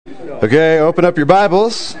Okay, open up your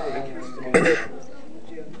Bibles.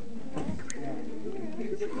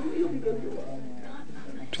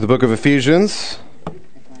 To the book of Ephesians.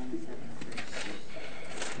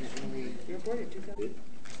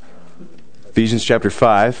 Ephesians chapter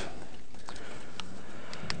 5.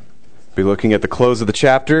 Be looking at the close of the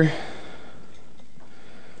chapter.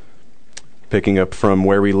 Picking up from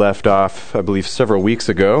where we left off, I believe, several weeks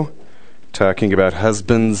ago, talking about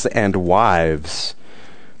husbands and wives.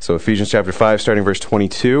 So Ephesians chapter 5, starting verse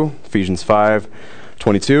 22, Ephesians 5,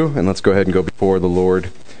 22, and let's go ahead and go before the Lord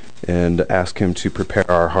and ask Him to prepare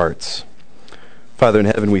our hearts. Father in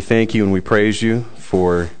heaven, we thank You and we praise You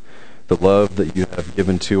for the love that You have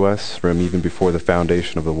given to us from even before the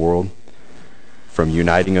foundation of the world, from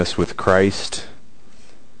uniting us with Christ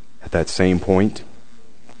at that same point,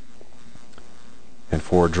 and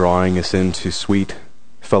for drawing us into sweet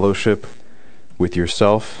fellowship with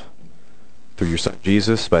Yourself through Your Son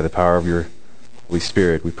Jesus by the power of Your Holy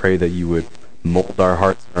Spirit. We pray that You would mold our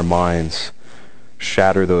hearts and our minds,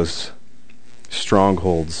 shatter those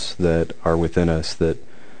strongholds that are within us that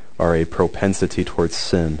are a propensity towards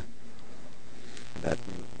sin, that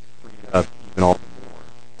we would free up even all more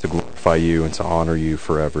to glorify You and to honor You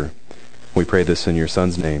forever. We pray this in Your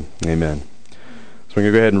Son's name. Amen. So we're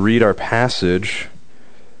going to go ahead and read our passage,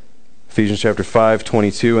 Ephesians chapter 5,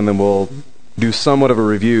 22, and then we'll do somewhat of a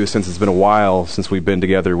review since it's been a while since we've been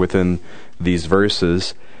together within these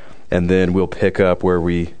verses, and then we'll pick up where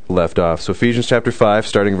we left off. So Ephesians chapter 5,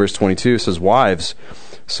 starting verse 22, says, "Wives,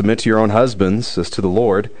 submit to your own husbands as to the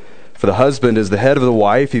Lord. For the husband is the head of the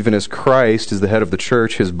wife, even as Christ is the head of the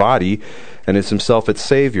church, His body, and is Himself its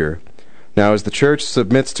Savior. Now as the church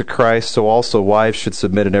submits to Christ, so also wives should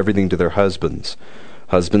submit in everything to their husbands.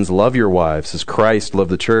 Husbands, love your wives, as Christ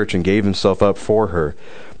loved the church and gave Himself up for her,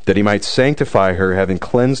 that He might sanctify her, having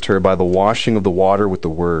cleansed her by the washing of the water with the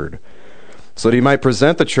word, so that He might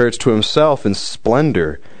present the church to Himself in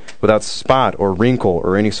splendor, without spot or wrinkle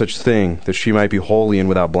or any such thing, that she might be holy and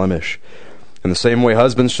without blemish. In the same way,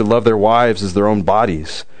 husbands should love their wives as their own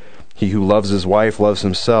bodies. He who loves his wife loves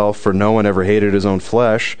himself, for no one ever hated his own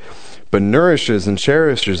flesh, but nourishes and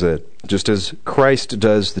cherishes it, just as Christ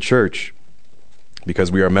does the church,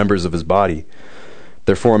 because we are members of His body.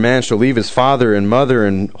 Therefore a man shall leave his father and mother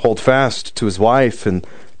and hold fast to his wife, and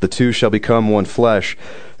the two shall become one flesh.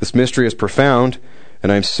 This mystery is profound,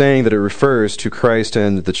 and I am saying that it refers to Christ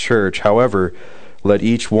and the church. However, let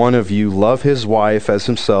each one of you love his wife as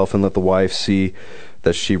himself, and let the wife see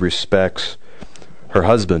that she respects her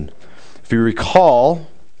husband." If you recall,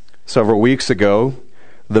 several weeks ago,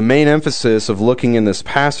 the main emphasis of looking in this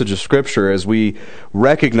passage of Scripture, as we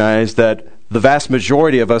recognize that the vast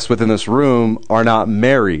majority of us within this room are not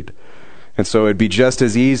married. And so it'd be just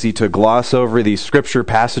as easy to gloss over these Scripture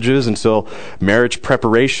passages until marriage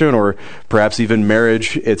preparation, or perhaps even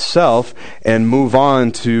marriage itself, and move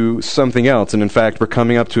on to something else. And in fact, we're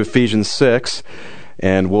coming up to Ephesians 6,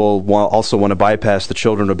 and we'll also want to bypass the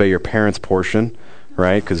children obey your parents portion,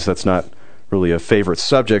 right? Because that's not really a favorite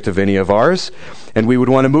subject of any of ours. And we would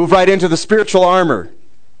want to move right into the spiritual armor.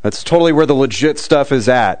 That's totally where the legit stuff is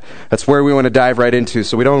at. That's where we want to dive right into.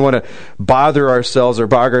 So we don't want to bother ourselves or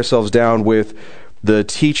bog ourselves down with the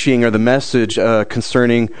teaching or the message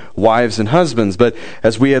concerning wives and husbands. But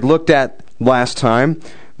as we had looked at last time,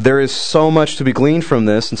 there is so much to be gleaned from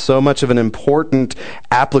this, and so much of an important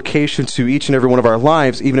application to each and every one of our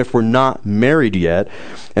lives, even if we're not married yet.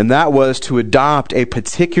 And that was to adopt a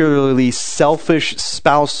particularly selfish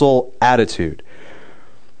spousal attitude.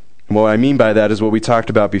 What I mean by that is what we talked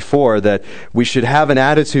about before, that we should have an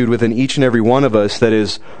attitude within each and every one of us that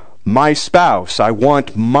is, my spouse. I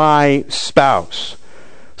want my spouse.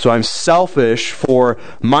 So I'm selfish for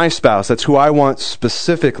my spouse. That's who I want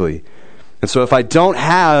specifically. And so if I don't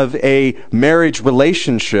have a marriage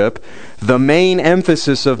relationship, the main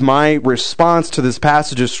emphasis of my response to this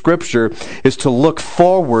passage of Scripture is to look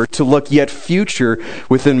forward, to look yet future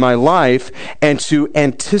within my life, and to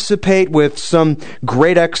anticipate with some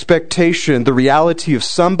great expectation the reality of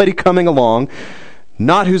somebody coming along,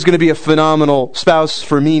 not who's going to be a phenomenal spouse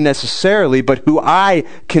for me necessarily, but who I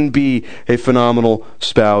can be a phenomenal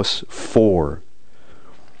spouse for.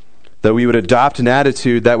 That we would adopt an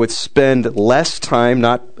attitude that would spend less time,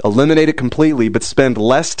 not eliminate it completely, but spend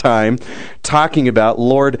less time talking about,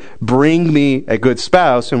 Lord, bring me a good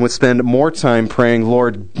spouse, and would spend more time praying,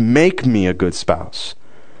 Lord, make me a good spouse.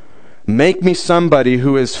 Make me somebody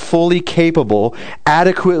who is fully capable,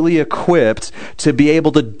 adequately equipped to be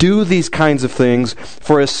able to do these kinds of things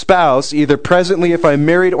for a spouse, either presently if I'm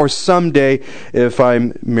married or someday if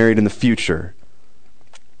I'm married in the future.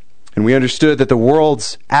 And And we understood that the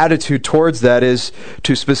world's attitude towards that is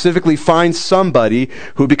to specifically find somebody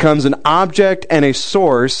who becomes an object and a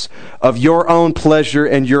source of your own pleasure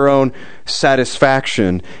and your own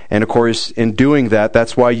satisfaction. And of course, in doing that,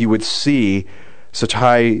 that's why you would see such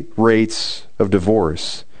high rates of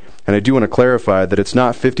divorce. And I do want to clarify that it's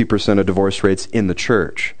not 50% of divorce rates in the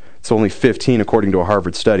church. It's only 15 according to a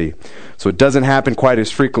Harvard study. So it doesn't happen quite as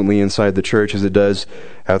frequently inside the church as it does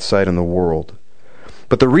outside in the world.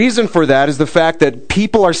 But the reason for that is the fact that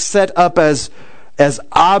people are set up as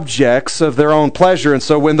objects of their own pleasure. And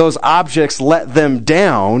so when those objects let them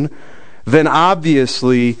down, then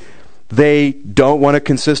obviously they don't want to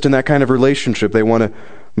consist in that kind of relationship. They want to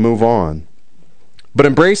move on. But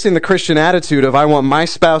embracing the Christian attitude of I want my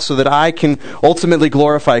spouse so that I can ultimately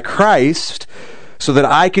glorify Christ, so that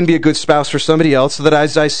I can be a good spouse for somebody else, so that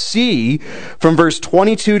as I see from verse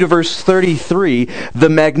 22 to verse 33, the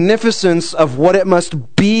magnificence of what it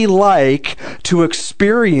must be like to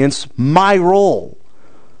experience my role,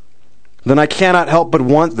 then I cannot help but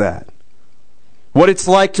want that. What it's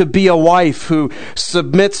like to be a wife who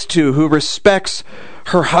submits to, who respects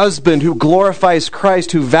her husband, who glorifies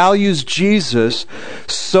Christ, who values Jesus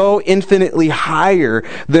so infinitely higher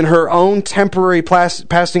than her own temporary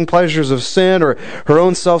passing pleasures of sin or her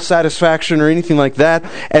own self-satisfaction or anything like that,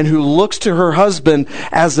 and who looks to her husband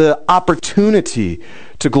as an opportunity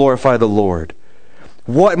to glorify the Lord.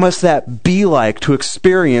 What must that be like to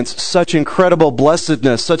experience such incredible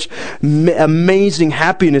blessedness, such amazing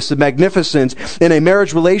happiness and magnificence in a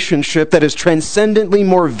marriage relationship that is transcendently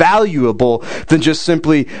more valuable than just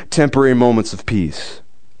simply temporary moments of peace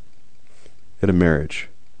in a marriage?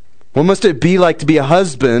 What must it be like to be a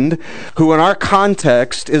husband who in our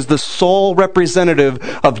context is the sole representative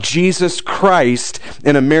of Jesus Christ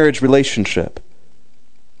in a marriage relationship?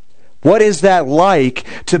 What is that like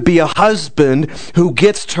to be a husband who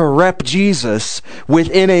gets to rep Jesus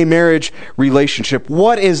within a marriage relationship?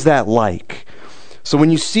 What is that like? So when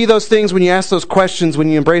you see those things, when you ask those questions, when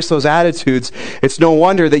you embrace those attitudes, it's no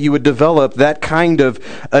wonder that you would develop that kind of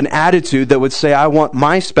an attitude that would say, I want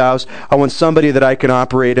my spouse, I want somebody that I can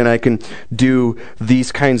operate and I can do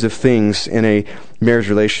these kinds of things in a marriage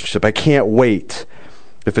relationship. I can't wait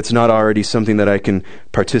if it's not already something that I can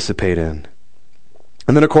participate in.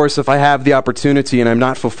 And then, of course, if I have the opportunity and I'm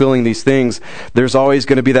not fulfilling these things, there's always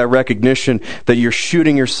going to be that recognition that you're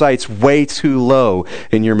shooting your sights way too low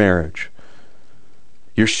in your marriage.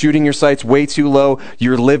 You're shooting your sights way too low.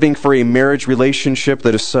 You're living for a marriage relationship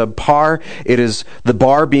that is subpar. It is the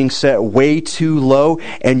bar being set way too low,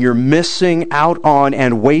 and you're missing out on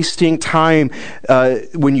and wasting time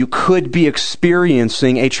when you could be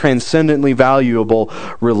experiencing a transcendently valuable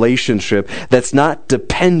relationship that's not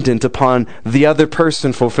dependent upon the other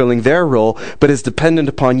person fulfilling their role, but is dependent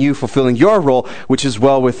upon you fulfilling your role, which is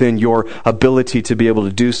well within your ability to be able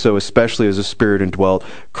to do so, especially as a Spirit-indwelt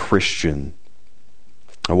Christian.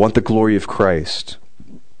 I want the glory of Christ.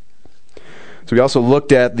 So we also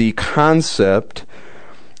looked at the concept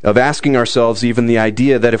of asking ourselves, even the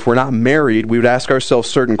idea that if we're not married, we would ask ourselves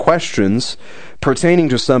certain questions pertaining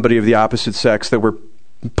to somebody of the opposite sex that we're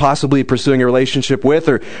possibly pursuing a relationship with,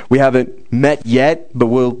 or we haven't met yet, but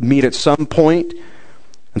we'll meet at some point.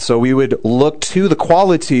 And so we would look to the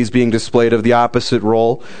qualities being displayed of the opposite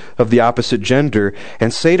role, of the opposite gender,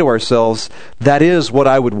 and say to ourselves, that is what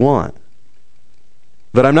I would want.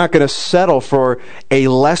 That I'm not going to settle for a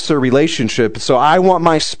lesser relationship. So I want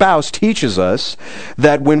my spouse teaches us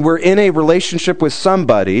that when we're in a relationship with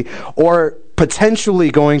somebody, or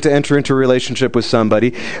potentially going to enter into a relationship with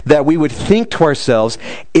somebody, that we would think to ourselves,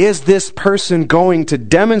 is this person going to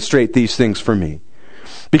demonstrate these things for me?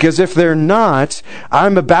 Because if they're not,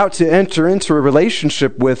 I'm about to enter into a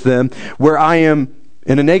relationship with them where I am,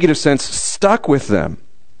 in a negative sense, stuck with them.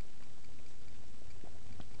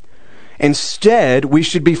 Instead, we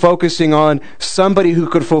should be focusing on somebody who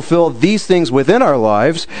could fulfill these things within our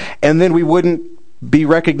lives, and then we wouldn't be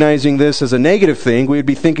recognizing this as a negative thing. We would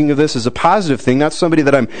be thinking of this as a positive thing, not somebody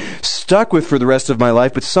that I'm stuck with for the rest of my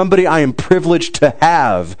life, but somebody I am privileged to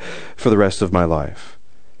have for the rest of my life.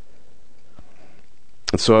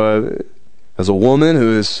 And so, as a woman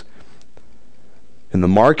who is in the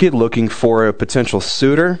market looking for a potential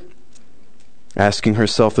suitor, asking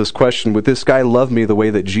herself this question, would this guy love me the way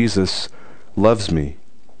that Jesus loves me?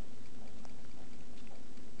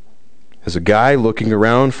 As a guy looking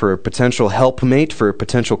around for a potential helpmate, for a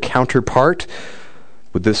potential counterpart,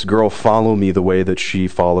 would this girl follow me the way that she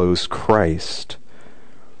follows Christ?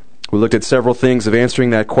 We looked at several things of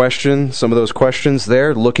answering that question, some of those questions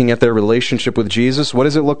there, looking at their relationship with Jesus. What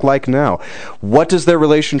does it look like now? What does their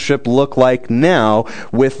relationship look like now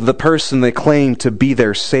with the person they claim to be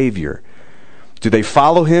their Savior? Do they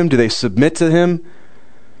follow Him? Do they submit to Him?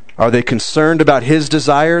 Are they concerned about His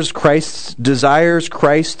desires, Christ's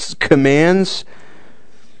commands?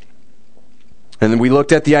 And then we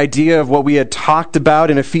looked at the idea of what we had talked about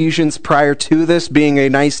in Ephesians prior to this being a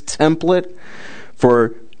nice template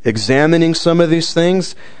for examining some of these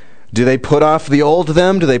things. Do they put off the old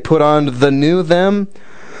them? Do they put on the new them?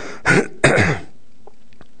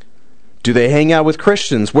 Do they hang out with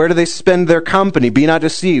Christians? Where do they spend their company? Be not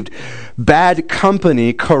deceived. Bad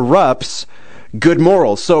company corrupts good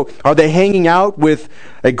morals. So are they hanging out with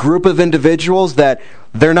a group of individuals that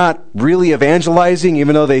they're not really evangelizing,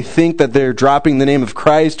 even though they think that they're dropping the name of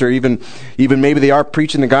Christ, or even maybe they are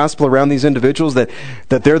preaching the gospel around these individuals, that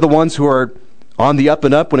they're the ones who are on the up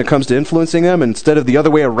and up when it comes to influencing them, instead of the other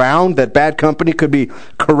way around, that bad company could be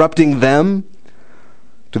corrupting them?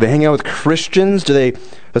 Do they hang out with Christians? Do they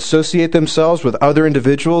associate themselves with other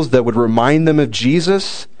individuals that would remind them of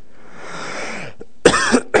Jesus?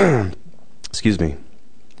 Excuse me.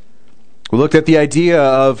 We looked at the idea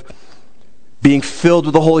of being filled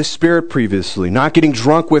with the Holy Spirit previously, not getting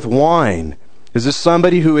drunk with wine. Is this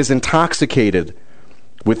somebody who is intoxicated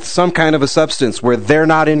with some kind of a substance where they're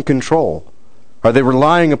not in control? Are they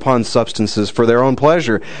relying upon substances for their own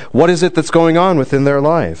pleasure? What is it that's going on within their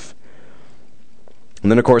life?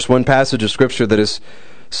 And then, of course, one passage of Scripture that is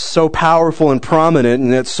so powerful and prominent,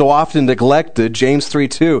 and it's so often neglected, James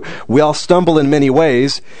 3:2. We all stumble in many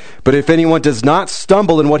ways, but if anyone does not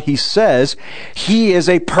stumble in what he says, he is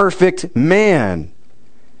a perfect man,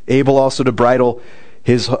 able also to bridle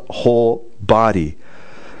his whole body.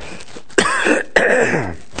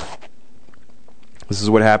 This is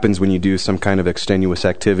what happens when you do some kind of extenuous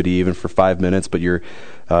activity, even for 5 minutes, but you're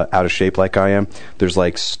out of shape like I am. There's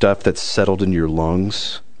like stuff that's settled in your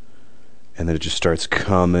lungs, and then it just starts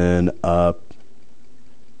coming up.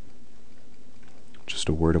 Just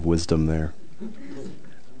a word of wisdom there.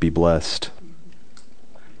 Be blessed.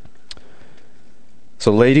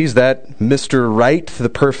 So ladies, that Mr. Right, the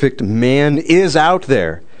perfect man, is out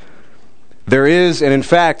there. There is, and in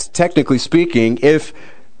fact, technically speaking, if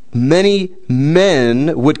many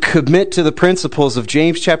men would commit to the principles of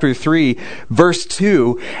James chapter 3, verse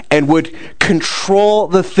 2, and would control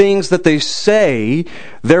the things that they say,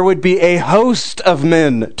 there would be a host of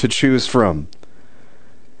men to choose from.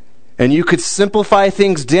 And you could simplify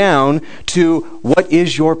things down to what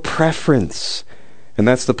is your preference. And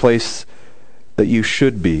that's the place that you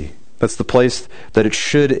should be. That's the place that it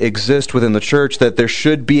should exist within the church, that there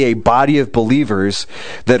should be a body of believers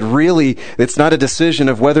that really, it's not a decision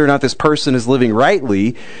of whether or not this person is living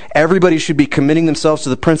rightly. Everybody should be committing themselves to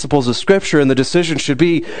the principles of Scripture, and the decision should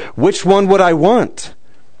be, which one would I want?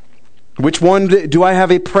 Which one do I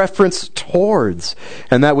have a preference towards?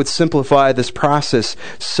 And that would simplify this process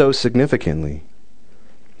so significantly.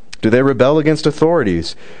 Do they rebel against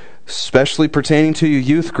authorities? Especially pertaining to your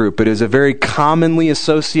youth group, it is a very commonly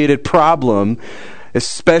associated problem,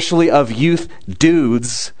 especially of youth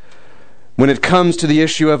dudes, when it comes to the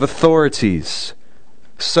issue of authorities.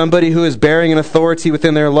 Somebody who is bearing an authority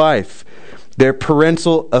within their life, their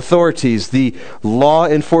parental authorities, the law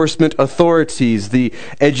enforcement authorities, the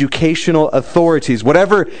educational authorities,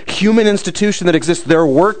 whatever human institution that exists, their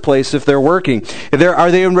workplace, if they're working,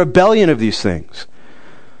 are they in rebellion of these things?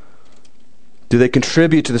 Do they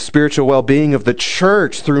contribute to the spiritual well-being of the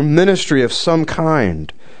church through ministry of some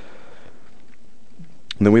kind?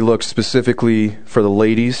 And then we look specifically for the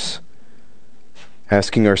ladies,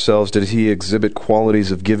 asking ourselves, did he exhibit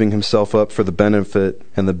qualities of giving himself up for the benefit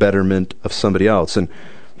and the betterment of somebody else? And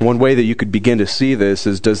one way that you could begin to see this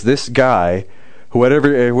is, does this guy,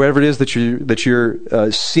 whoever it is that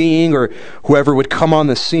you're seeing, or whoever would come on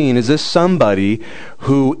the scene, is this somebody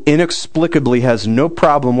who inexplicably has no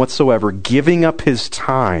problem whatsoever giving up his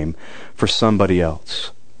time for somebody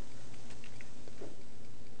else?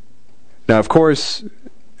 Now, of course,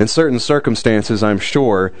 in certain circumstances, I'm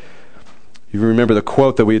sure, you remember the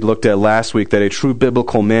quote that we had looked at last week, that a true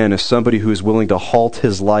biblical man is somebody who is willing to halt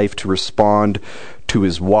his life to respond to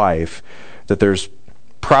his wife, that there's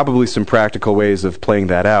probably some practical ways of playing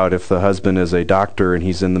that out. If the husband is a doctor and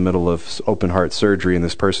he's in the middle of open heart surgery, and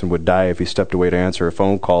this person would die if he stepped away to answer a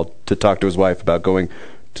phone call to talk to his wife about going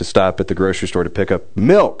to stop at the grocery store to pick up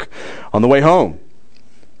milk on the way home.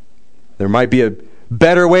 There might be a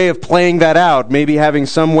better way of playing that out, maybe having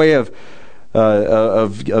some way of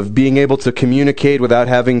of being able to communicate without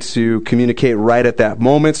having to communicate right at that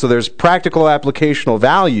moment. So there's practical applicational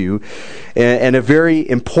value and a very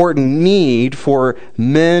important need for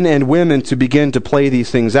men and women to begin to play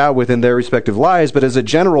these things out within their respective lives. But as a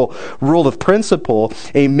general rule of principle,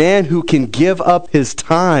 a man who can give up his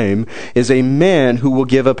time is a man who will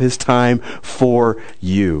give up his time for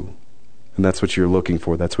you. And that's what you're looking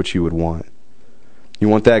for. That's what you would want. You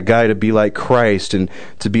want that guy to be like Christ and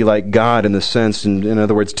to be like God in the sense, in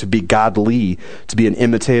other words, to be godly, to be an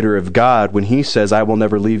imitator of God. When he says, I will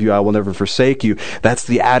never leave you, I will never forsake you, that's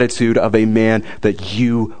the attitude of a man that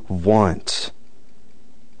you want.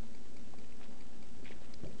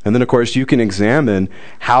 And then, of course, you can examine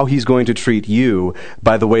how he's going to treat you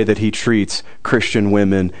by the way that he treats Christian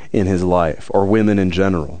women in his life, or women in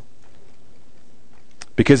general.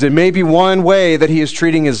 Because it may be one way that he is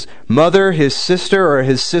treating his mother, his sister, or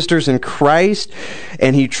his sisters in Christ,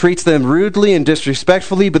 and he treats them rudely and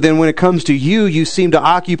disrespectfully, but then when it comes to you, you seem to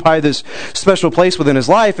occupy this special place within his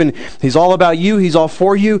life, and he's all about you, he's all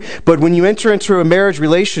for you. But when you enter into a marriage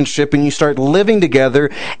relationship and you start living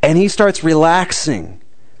together, and he starts relaxing,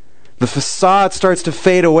 the facade starts to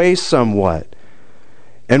fade away somewhat.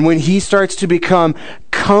 And when he starts to become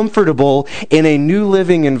comfortable in a new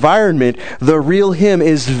living environment, the real him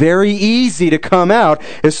is very easy to come out,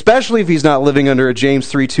 especially if he's not living under a James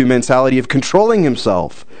 3:2 mentality of controlling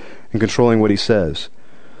himself and controlling what he says.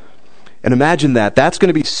 And imagine that. That's going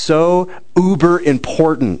to be so uber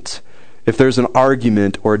important if there's an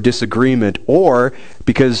argument or a disagreement, or,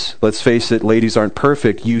 because, let's face it, ladies aren't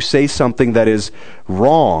perfect, you say something that is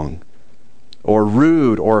wrong, or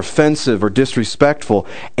rude, or offensive, or disrespectful.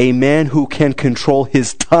 A man who can control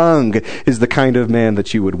his tongue is the kind of man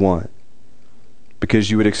that you would want.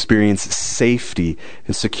 Because you would experience safety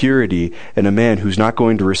and security in a man who's not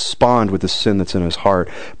going to respond with the sin that's in his heart,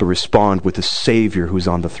 but respond with the Savior who's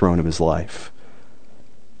on the throne of his life.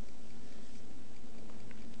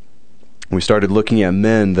 We started looking at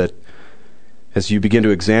men that, as you begin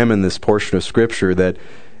to examine this portion of Scripture, that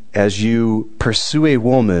as you pursue a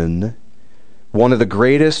woman, one of the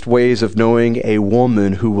greatest ways of knowing a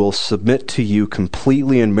woman who will submit to you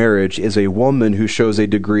completely in marriage is a woman who shows a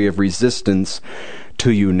degree of resistance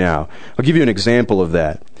to you now. I'll give you an example of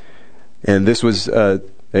that. And this was an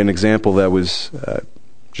example that was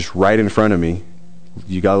just right in front of me.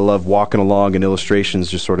 You gotta love walking along and illustrations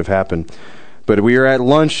just sort of happen. But we were at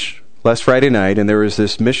lunch last Friday night, and there was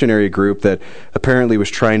this missionary group that apparently was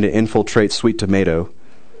trying to infiltrate Sweet Tomato.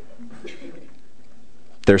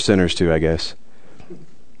 They're sinners too, I guess.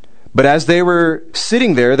 But as they were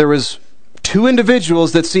sitting there, there was two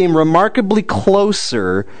individuals that seemed remarkably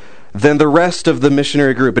closer than the rest of the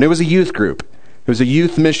missionary group. And it was a youth group. It was a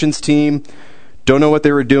youth missions team. Don't know what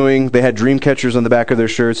they were doing. They had dream catchers on the back of their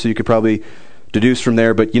shirts, so you could probably deduce from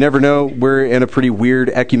there. But you never know. We're in a pretty weird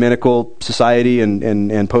ecumenical society and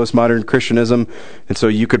postmodern Christianism. And so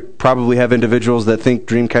you could probably have individuals that think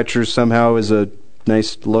dream catchers somehow is a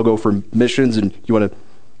nice logo for missions, and you want to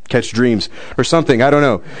catch dreams or something. I don't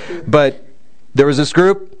know. But there was this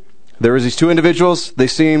group. There was these two individuals. They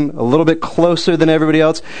seem a little bit closer than everybody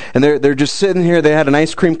else. And they're just sitting here. They had an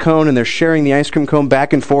ice cream cone, and they're sharing the ice cream cone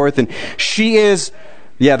back and forth. And she is,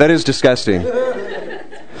 yeah, that is disgusting.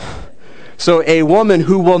 So a woman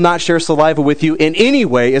who will not share saliva with you in any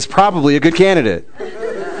way is probably a good candidate.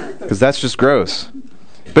 Because that's just gross.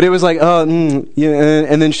 But it was like, yeah,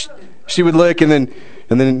 and then she would lick, and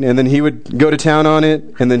then he would go to town on it,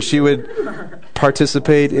 and then she would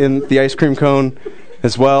participate in the ice cream cone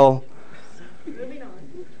as well.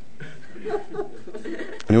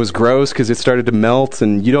 And it was gross because it started to melt,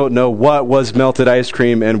 and you don't know what was melted ice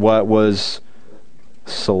cream and what was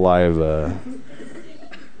saliva.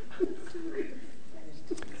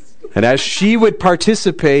 And as she would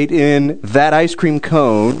participate in that ice cream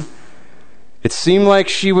cone, it seemed like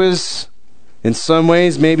she was, in some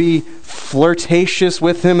ways, maybe flirtatious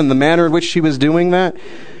with him in the manner in which she was doing that.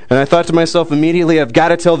 And I thought to myself immediately, I've got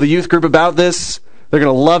to tell the youth group about this. They're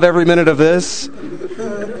going to love every minute of this.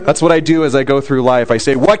 That's what I do as I go through life. I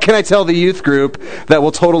say, what can I tell the youth group that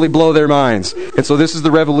will totally blow their minds? And so this is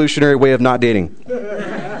the revolutionary way of not dating.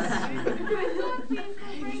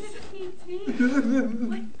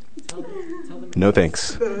 No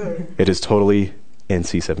thanks. It is totally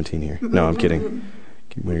NC-17 here. No, I'm kidding.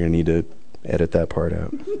 We're going to need to edit that part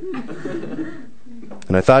out.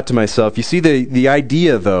 And I thought to myself, you see the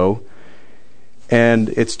idea, though, and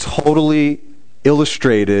it's totally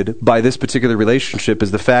illustrated by this particular relationship, is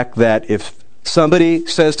the fact that if somebody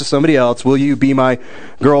says to somebody else, will you be my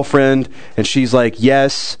girlfriend? And she's like,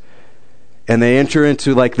 yes. and they enter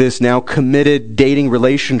into like this now committed dating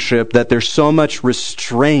relationship that there's so much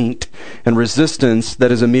restraint and resistance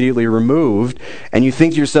that is immediately removed. And you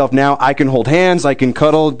think to yourself, now I can hold hands, I can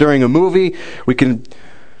cuddle during a movie, we can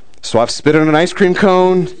swap spit on an ice cream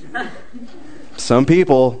cone. Some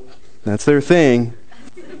people, that's their thing.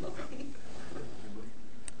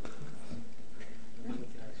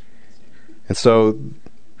 And so,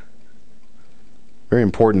 very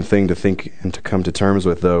important thing to think and to come to terms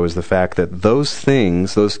with, though, is the fact that those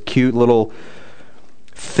things, those cute little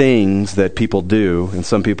things that people do, and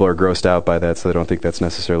some people are grossed out by that, so they don't think that's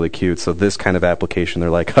necessarily cute. So this kind of application, they're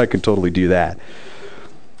like, I can totally do that.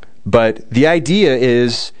 But the idea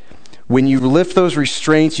is, when you lift those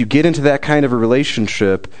restraints, you get into that kind of a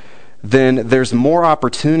relationship, then there's more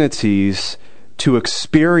opportunities to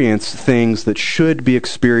experience things that should be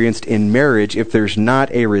experienced in marriage if there's not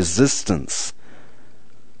a resistance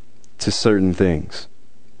to certain things.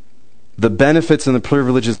 The benefits and the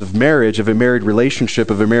privileges of marriage, of a married relationship,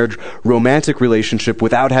 of a marriage romantic relationship,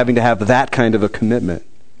 without having to have that kind of a commitment.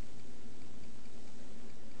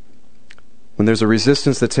 When there's a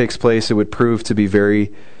resistance that takes place, it would prove to be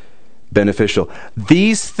very beneficial.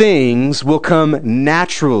 These things will come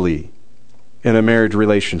naturally in a marriage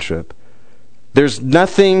relationship. There's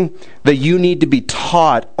nothing that you need to be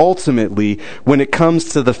taught ultimately when it comes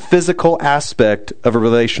to the physical aspect of a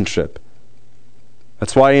relationship.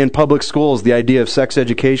 That's why in public schools the idea of sex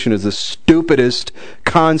education is the stupidest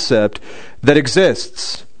concept that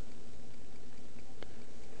exists.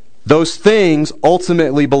 Those things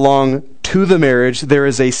ultimately belong to the marriage. There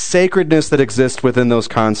is a sacredness that exists within those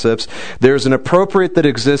concepts. There's an appropriate that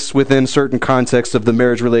exists within certain contexts of the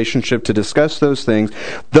marriage relationship to discuss those things.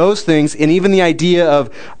 Those things, and even the idea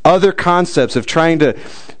of other concepts of trying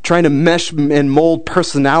to mesh and mold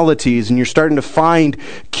personalities, and you're starting to find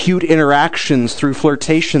cute interactions through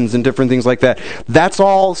flirtations and different things like that. That's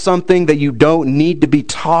all something that you don't need to be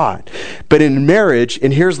taught. But in marriage,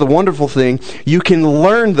 and here's the wonderful thing, you can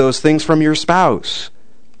learn those things from your spouse.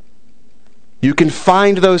 You can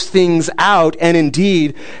find those things out, and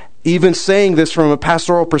indeed, even saying this from a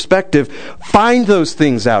pastoral perspective, find those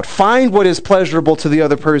things out. Find what is pleasurable to the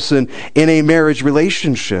other person in a marriage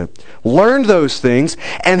relationship. Learn those things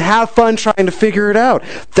and have fun trying to figure it out.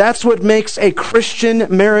 That's what makes a Christian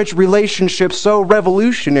marriage relationship so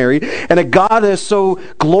revolutionary, and a God that is so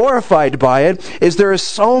glorified by it, is there is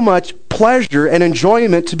so much pleasure and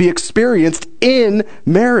enjoyment to be experienced in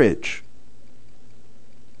marriage.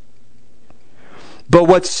 But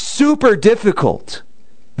what's super difficult,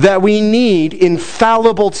 that we need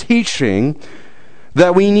infallible teaching,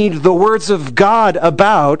 that we need the words of God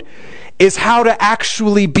about, is how to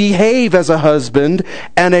actually behave as a husband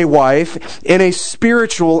and a wife in a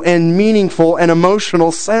spiritual and meaningful and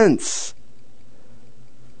emotional sense.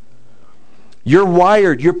 You're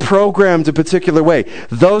wired, you're programmed a particular way.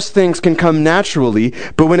 Those things can come naturally,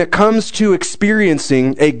 but when it comes to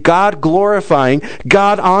experiencing a God-glorifying,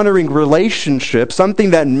 God-honoring relationship,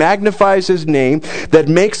 something that magnifies His name, that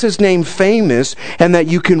makes His name famous, and that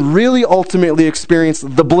you can really ultimately experience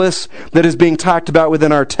the bliss that is being talked about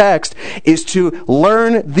within our text, is to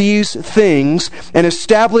learn these things and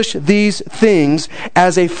establish these things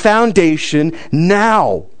as a foundation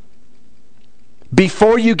now,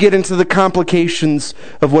 before you get into the complications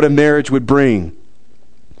of what a marriage would bring.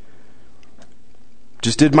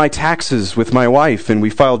 Just did my taxes with my wife, and we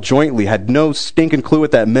filed jointly. Had no stinking clue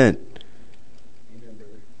what that meant.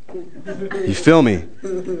 You feel me?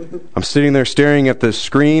 I'm sitting there staring at the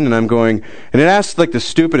screen, and I'm going, and it asks like the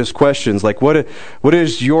stupidest questions, like what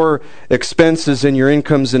is your expenses and your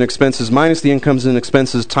incomes and expenses minus the incomes and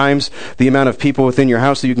expenses times the amount of people within your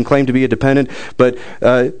house that you can claim to be a dependent, but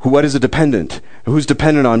what is a dependent? Who's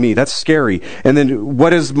dependent on me? That's scary. And then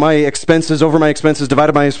what is my expenses over my expenses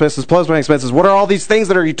divided by my expenses plus my expenses? What are all these things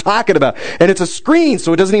that are you talking about? And it's a screen,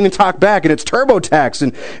 so it doesn't even talk back, and it's TurboTax,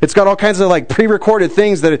 and it's got all kinds of like pre-recorded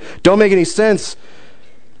things that don't make any sense.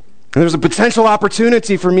 And there's a potential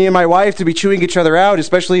opportunity for me and my wife to be chewing each other out,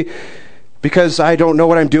 especially because I don't know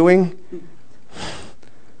what I'm doing,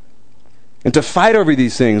 and to fight over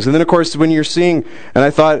these things. And then, of course, when you're seeing, and I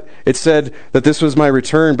thought it said that this was my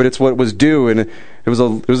return, but it's what was due, and it was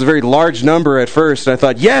a very large number at first, and I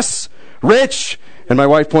thought, yes, rich! And my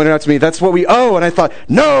wife pointed out to me, that's what we owe, and I thought,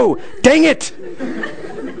 no, dang it!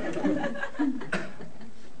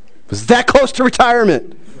 Was that close to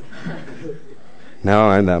retirement? No,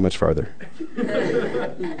 I'm that much farther.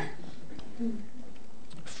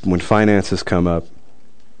 When finances come up,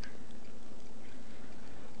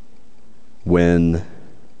 when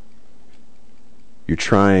you're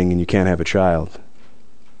trying and you can't have a child,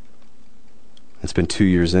 it's been 2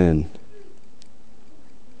 years in,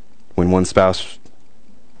 and one spouse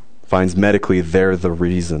finds medically they're the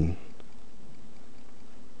reason.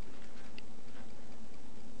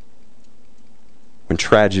 When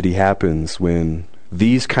tragedy happens, when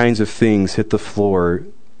these kinds of things hit the floor,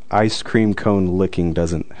 ice cream cone licking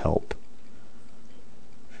doesn't help.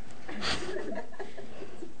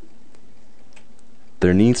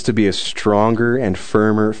 There needs to be a stronger and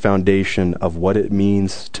firmer foundation of what it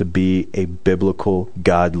means to be a biblical,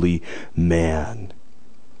 godly man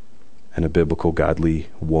and a biblical, godly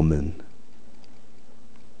woman.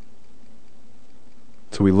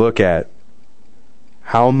 So we look at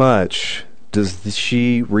how much does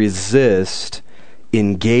she resist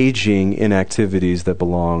engaging in activities that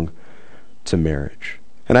belong to marriage.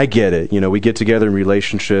 And I get it. We get together in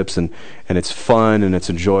relationships and it's fun and it's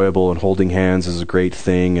enjoyable, and holding hands is a great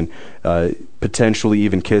thing, and potentially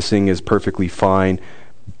even kissing is perfectly fine.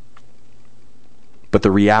 But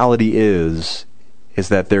the reality is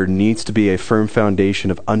that there needs to be a firm foundation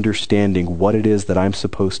of understanding what it is that I'm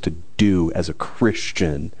supposed to do as a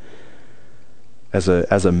Christian, as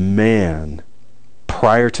a man,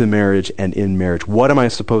 prior to marriage and in marriage. What am I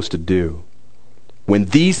supposed to do? When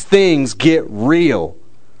these things get real,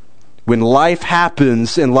 when life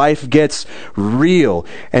happens and life gets real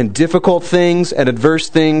and difficult things and adverse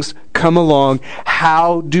things come along,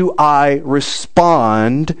 how do I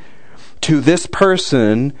respond to this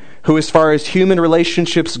person who, as far as human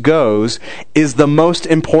relationships goes, is the most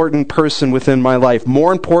important person within my life?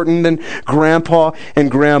 More important than grandpa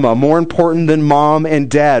and grandma, more important than mom and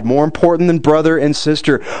dad, more important than brother and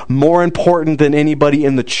sister, more important than anybody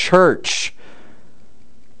in the church.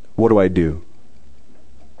 What do I do?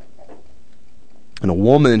 And a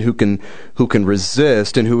woman who can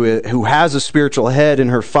resist and who has a spiritual head in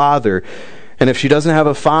her father, and if she doesn't have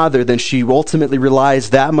a father, then she ultimately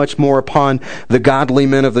relies that much more upon the godly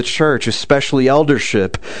men of the church, especially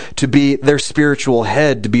eldership, to be their spiritual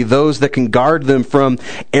head, to be those that can guard them from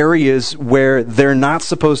areas where they're not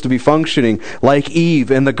supposed to be functioning, like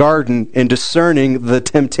Eve in the garden in discerning the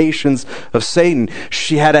temptations of Satan.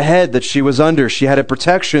 She had a head that she was under. She had a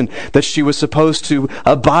protection that she was supposed to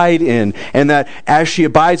abide in, and that as she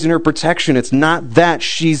abides in her protection, it's not that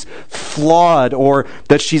she's flawed or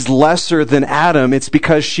that she's lesser than Adam. It's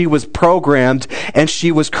because she was programmed and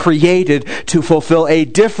she was created to fulfill a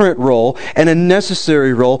different role and a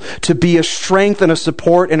necessary role, to be a strength and a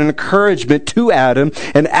support and an encouragement to Adam,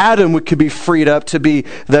 and Adam could be freed up to be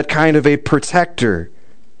that kind of a protector.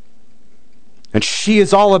 And she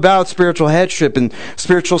is all about spiritual headship and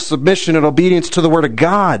spiritual submission and obedience to the Word of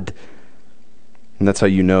God. And that's how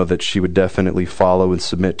you know that she would definitely follow and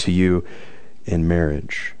submit to you in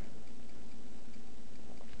marriage.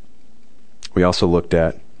 We also looked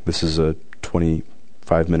at, this is a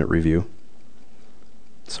 25-minute review.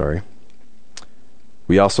 Sorry.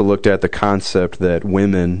 We also looked at the concept that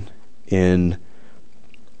women, in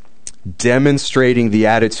demonstrating the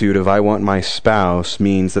attitude of I want my spouse,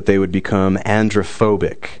 means that they would become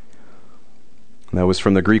androphobic. And that was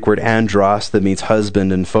from the Greek word andros, that means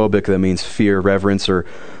husband, and phobic, that means fear, reverence, or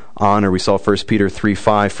honor. We saw 1 Peter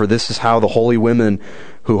 3:5, for this is how the holy women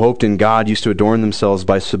who hoped in God used to adorn themselves,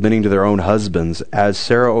 by submitting to their own husbands, as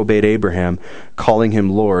Sarah obeyed Abraham, calling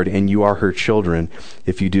him Lord, and you are her children,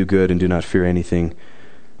 if you do good and do not fear anything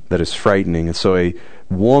that is frightening. And so a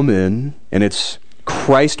woman, and it's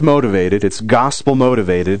Christ motivated, it's gospel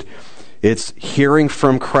motivated, it's hearing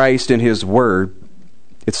from Christ in His Word,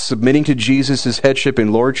 it's submitting to Jesus' headship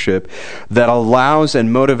and lordship, that allows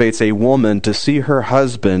and motivates a woman to see her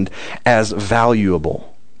husband as valuable.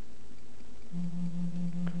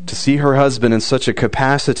 To see her husband in such a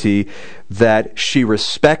capacity that she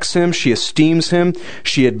respects him, she esteems him,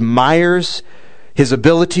 she admires his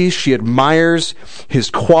abilities, she admires his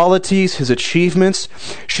qualities, his achievements.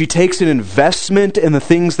 She takes an investment in the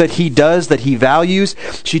things that he does, that he values.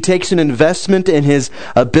 She takes an investment in his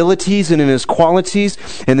abilities and in his qualities.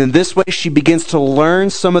 And in this way, she begins to learn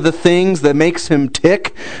some of the things that makes him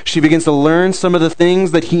tick. She begins to learn some of the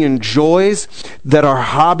things that he enjoys, that are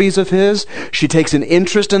hobbies of his. She takes an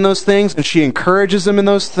interest in those things, and she encourages him in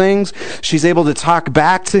those things. She's able to talk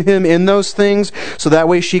back to him in those things, so that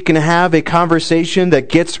way she can have a conversation that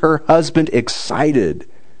gets her husband excited.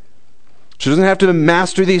 She doesn't have to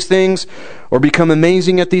master these things or become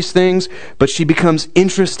amazing at these things, but she becomes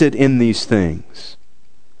interested in these things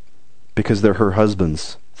because they're her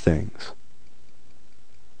husband's things.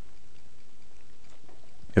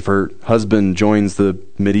 If her husband joins the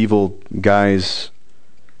medieval guys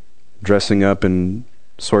dressing up and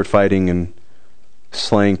sword fighting and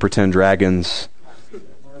slaying pretend dragons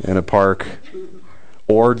in a park,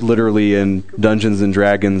 or literally in Dungeons and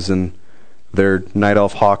Dragons and their night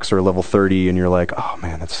elf hawks are level 30, and you're like, oh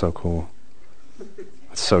man, that's so cool.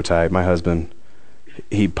 That's so tight. My husband,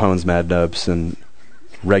 he pones mad nubs and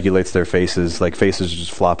regulates their faces, like faces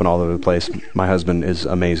just flopping all over the place. My husband is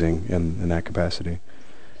amazing in that capacity.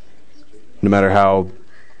 No matter how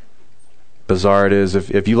bizarre it is,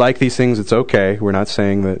 if you like these things, it's okay. We're not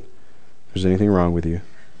saying that there's anything wrong with you.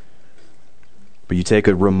 But you take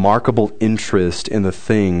a remarkable interest in the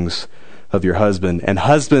things of your husband. And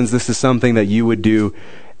husbands, this is something that you would do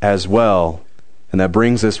as well. And that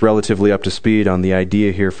brings us relatively up to speed on the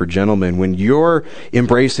idea here for gentlemen. When you're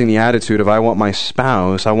embracing the attitude of, I want my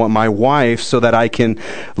spouse, I want my wife so that I can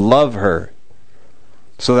love her,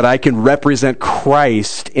 so that I can represent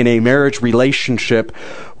Christ in a marriage relationship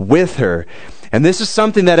with her. And this is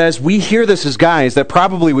something that as we hear this as guys, that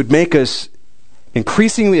probably would make us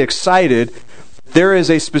increasingly excited. There is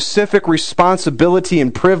a specific responsibility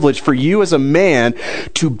and privilege for you as a man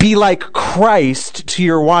to be like Christ to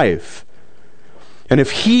your wife. And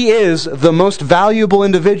if he is the most valuable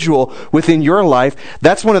individual within your life,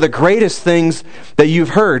 that's one of the greatest things that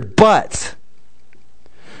you've heard. But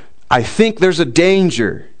I think there's a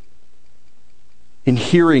danger in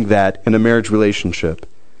hearing that in a marriage relationship.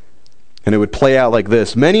 And it would play out like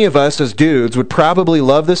this. Many of us as dudes would probably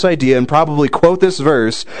love this idea and probably quote this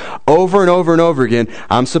verse over and over and over again.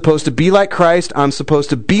 I'm supposed to be like Christ. I'm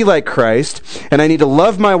supposed to be like Christ. And I need to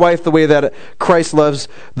love my wife the way that Christ loves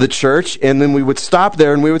the church. And then we would stop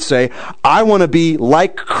there and we would say, I want to be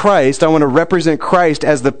like Christ. I want to represent Christ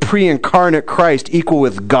as the pre-incarnate Christ equal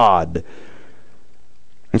with God.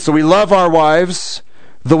 And so we love our wives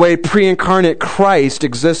the way pre-incarnate Christ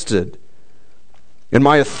existed. And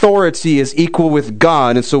my authority is equal with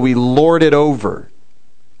God, and so we lord it over.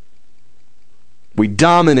 We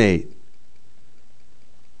dominate.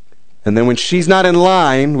 And then when she's not in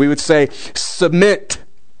line, we would say, submit.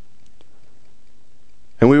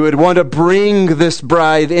 And we would want to bring this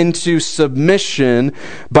bride into submission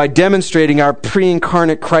by demonstrating our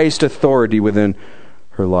pre-incarnate Christ authority within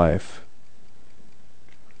her life.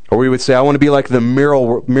 Or we would say, I want to be like the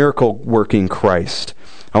miracle-working Christ.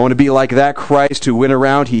 I want to be like that Christ who went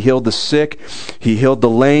around, he healed the sick, he healed the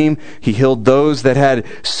lame, he healed those that had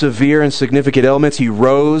severe and significant ailments. He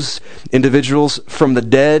rose individuals from the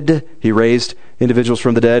dead. He raised individuals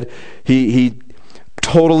from the dead. He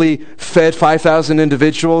totally fed 5,000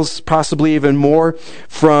 individuals, possibly even more,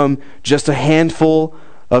 from just a handful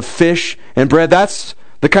of fish and bread. That's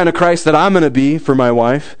the kind of Christ that I'm going to be for my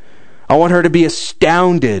wife. I want her to be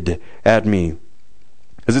astounded at me.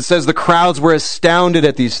 As it says, the crowds were astounded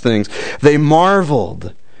at these things. They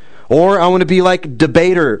marveled. Or I want to be like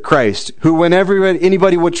debater Christ, who whenever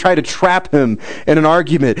anybody would try to trap him in an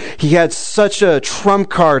argument, he had such a trump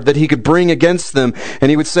card that he could bring against them.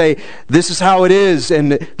 And he would say, this is how it is.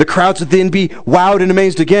 And the crowds would then be wowed and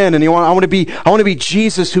amazed again. And I want to be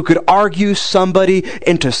Jesus who could argue somebody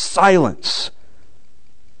into silence.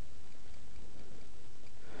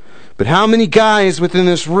 But how many guys within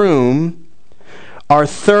this room are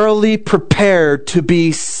thoroughly prepared to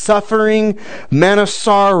be suffering men of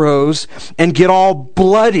sorrows and get all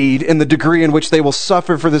bloodied in the degree in which they will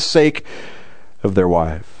suffer for the sake of their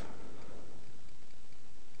wife?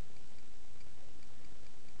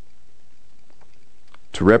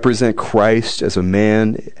 To represent Christ as a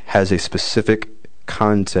man has a specific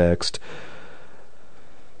context.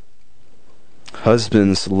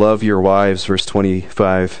 Husbands, love your wives, verse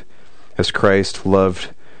 25, as Christ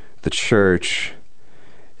loved the church,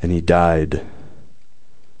 and he died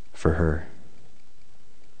for her.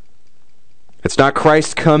 It's not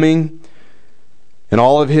Christ coming in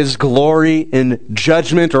all of his glory in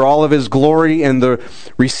judgment, or all of his glory in the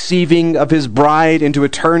receiving of his bride into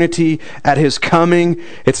eternity at his coming.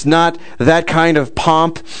 It's not that kind of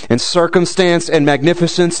pomp and circumstance and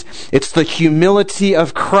magnificence. It's the humility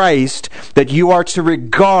of Christ that you are to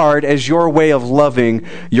regard as your way of loving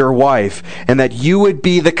your wife, and that you would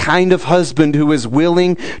be the kind of husband who is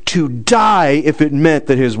willing to die if it meant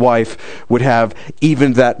that his wife would have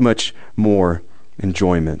even that much more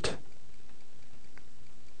enjoyment.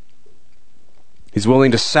 He's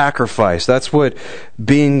willing to sacrifice. That's what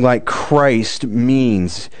being like Christ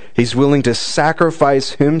means. He's willing to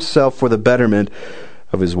sacrifice himself for the betterment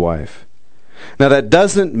of his wife. Now, that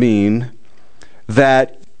doesn't mean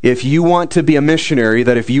that if you want to be a missionary,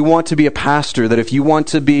 that if you want to be a pastor, that if you want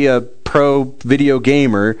to be a pro video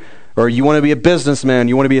gamer, or you want to be a businessman,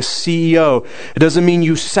 you want to be a CEO, it doesn't mean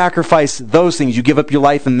you sacrifice those things. You give up your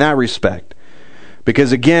life in that respect.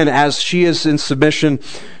 Because again, as she is in submission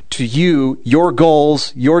to you, your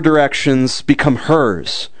goals, your directions become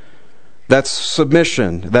hers. That's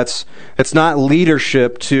submission. It's not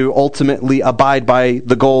leadership to ultimately abide by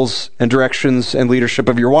the goals and directions and leadership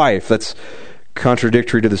of your wife. That's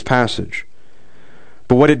contradictory to this passage.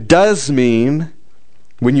 But what it does mean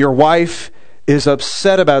when your wife is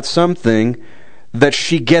upset about something, that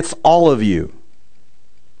she gets all of you.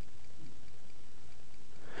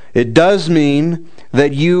 It does mean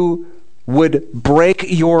that you would break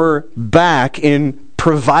your back in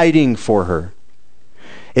providing for her.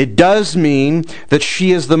 It does mean that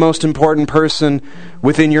she is the most important person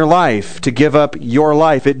within your life, to give up your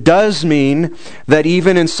life. It does mean that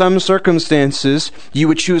even in some circumstances, you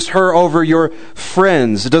would choose her over your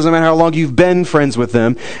friends. It doesn't matter how long you've been friends with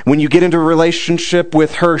them. When you get into a relationship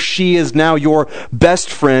with her, she is now your best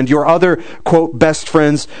friend. Your other, quote, best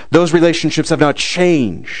friends, those relationships have not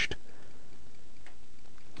changed.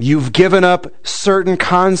 You've given up certain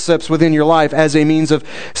concepts within your life as a means of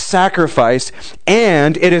sacrifice,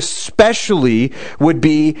 and it especially would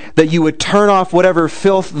be that you would turn off whatever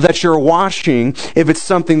filth that you're washing if it's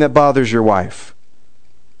something that bothers your wife.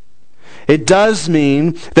 It does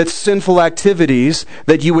mean that sinful activities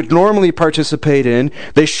that you would normally participate in,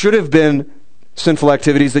 they should have been sinful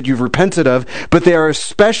activities that you've repented of, but they are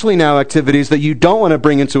especially now activities that you don't want to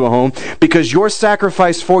bring into a home, because your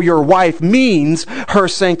sacrifice for your wife means her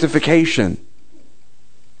sanctification.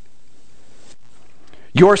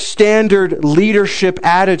 Your standard leadership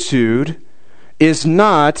attitude is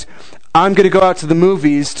not, I'm going to go out to the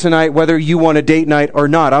movies tonight whether you want a date night or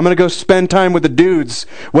not. I'm going to go spend time with the dudes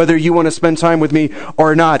whether you want to spend time with me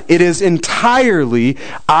or not. It is entirely,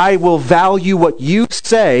 I will value what you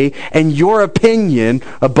say and your opinion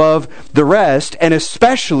above the rest, and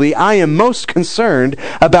especially I am most concerned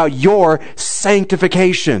about your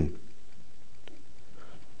sanctification.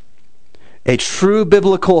 A true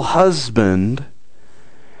biblical husband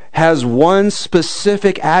has one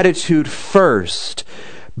specific attitude first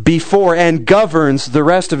before, and governs the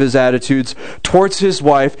rest of his attitudes towards his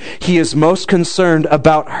wife. He is most concerned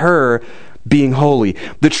about her being holy.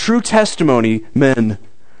 The true testimony, men,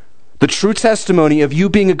 the true testimony of you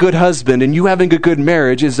being a good husband and you having a good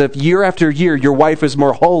marriage is if year after year your wife is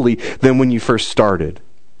more holy than when you first started.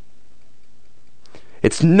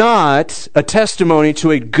 It's not a testimony to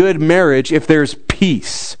a good marriage if there's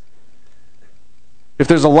peace. If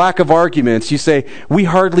there's a lack of arguments, you say, we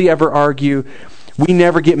hardly ever argue. We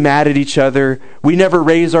never get mad at each other. We never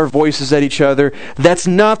raise our voices at each other. That's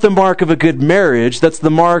not the mark of a good marriage. That's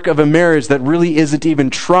the mark of a marriage that really isn't even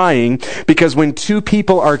trying, because when two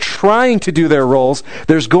people are trying to do their roles,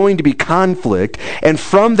 there's going to be conflict, and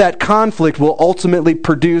from that conflict will ultimately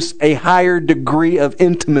produce a higher degree of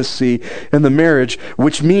intimacy in the marriage,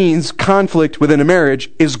 which means conflict within a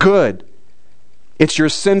marriage is good. It's your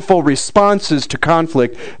sinful responses to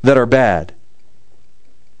conflict that are bad.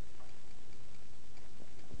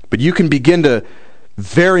 But you can begin to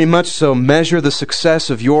very much so measure the success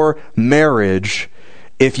of your marriage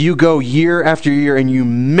if you go year after year and you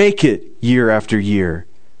make it year after year.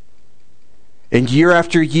 And year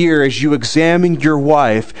after year, as you examine your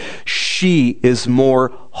wife, she is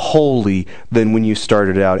more holy than when you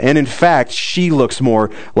started out. And in fact, she looks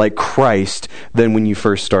more like Christ than when you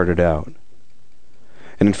first started out.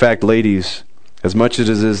 And in fact, ladies, as much as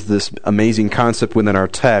it is this amazing concept within our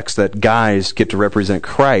text that guys get to represent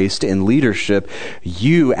Christ in leadership,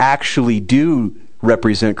 you actually do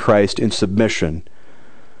represent Christ in submission.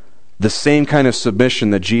 The same kind of submission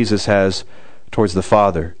that Jesus has towards the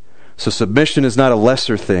Father. So submission is not a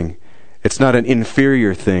lesser thing. It's not an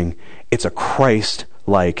inferior thing. It's a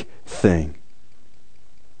Christ-like thing.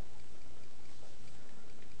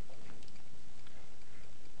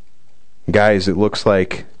 Guys, it looks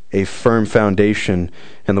like a firm foundation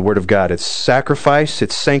in the Word of God. It's sacrifice,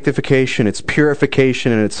 it's sanctification, it's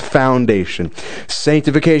purification, and it's foundation.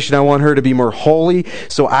 Sanctification, I want her to be more holy,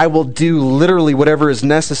 so I will do literally whatever is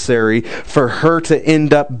necessary for her to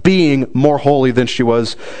end up being more holy than she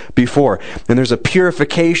was before. And there's a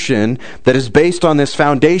purification that is based on this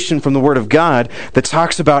foundation from the Word of God that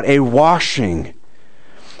talks about a washing.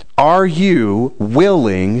 Are you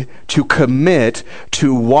willing to commit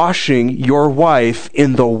to washing your wife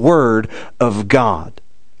in the Word of God?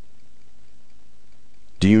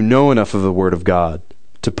 Do you know enough of the Word of God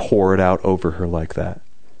to pour it out over her like that?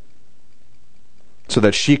 So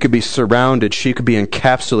that she could be surrounded, she could be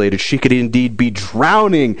encapsulated, she could indeed be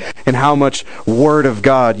drowning in how much Word of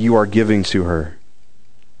God you are giving to her.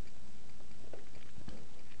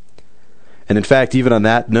 And in fact, even on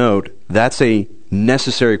that note, that's a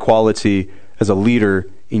necessary quality as a leader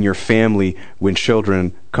in your family when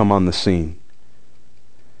children come on the scene.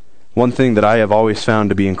 One thing that I have always found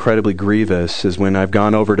to be incredibly grievous is when I've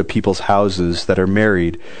gone over to people's houses that are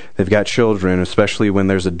married, they've got children, especially when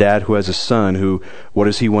there's a dad who has a son who, what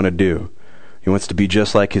does he want to do? He wants to be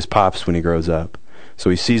just like his pops when he grows up. So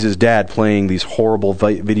he sees his dad playing these horrible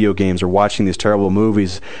video games or watching these terrible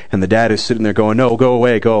movies, and the dad is sitting there going, no, go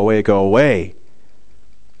away, go away, go away.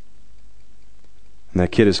 And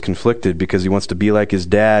that kid is conflicted because he wants to be like his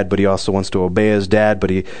dad, but he also wants to obey his dad, but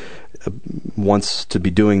he wants to be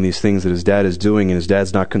doing these things that his dad is doing, and his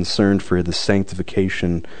dad's not concerned for the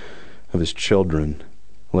sanctification of his children,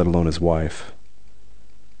 let alone his wife.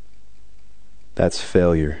 That's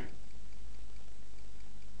failure.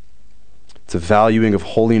 It's a valuing of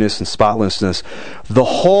holiness and spotlessness. The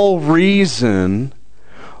whole reason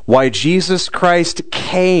why Jesus Christ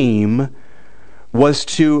came was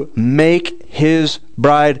to make his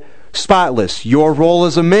bride spotless. Your role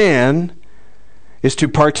as a man is to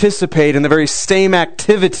participate in the very same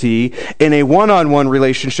activity in a one-on-one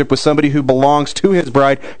relationship with somebody who belongs to his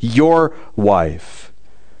bride, your wife.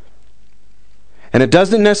 And it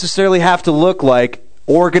doesn't necessarily have to look like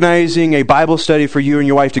organizing a Bible study for you and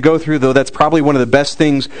your wife to go through, though that's probably one of the best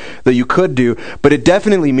things that you could do. But it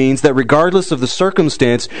definitely means that regardless of the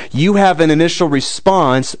circumstance, you have an initial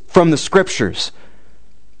response from the Scriptures.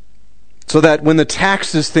 So that when the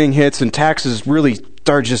taxes thing hits, and taxes really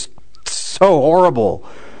are just so horrible,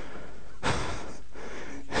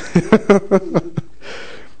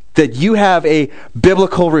 that you have a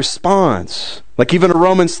biblical response. Like even a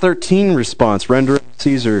Romans 13 response, render unto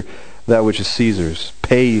Caesar that which is Caesar's.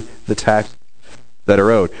 Pay the tax that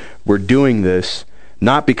are owed. We're doing this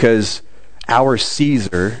not because our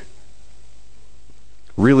Caesar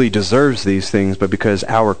really deserves these things, but because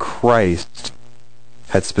our Christ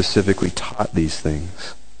had specifically taught these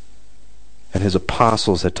things. And his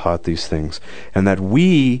apostles had taught these things. And that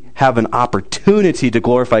we have an opportunity to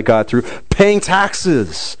glorify God through paying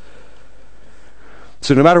taxes.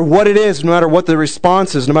 So no matter what it is, no matter what the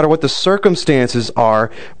response is, no matter what the circumstances are,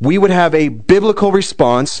 we would have a biblical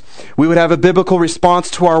response. We would have a biblical response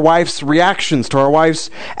to our wife's reactions, to our wife's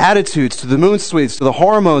attitudes, to the mood swings, to the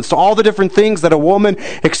hormones, to all the different things that a woman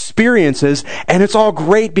experiences. And it's all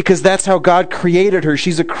great because that's how God created her.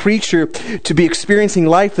 She's a creature to be experiencing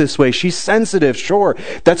life this way. She's sensitive, sure.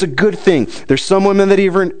 That's a good thing. There's some women that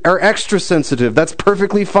even are extra sensitive. That's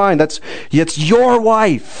perfectly fine. It's your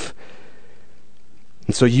wife.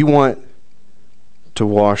 And so you want to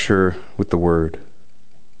wash her with the Word.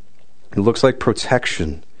 It looks like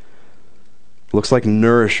protection. It looks like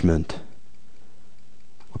nourishment.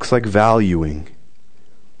 It looks like valuing.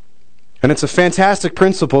 And it's a fantastic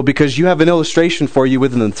principle because you have an illustration for you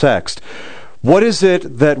within the text. What is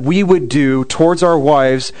it that we would do towards our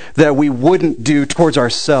wives that we wouldn't do towards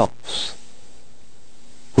ourselves?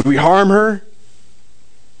 Would we harm her?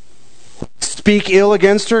 Speak ill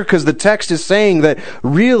against her? Because the text is saying that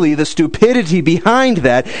really the stupidity behind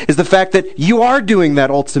that is the fact that you are doing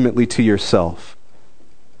that ultimately to yourself.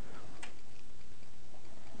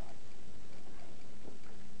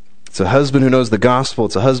 It's a husband who knows the gospel.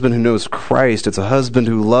 It's a husband who knows Christ. It's a husband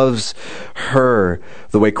who loves her.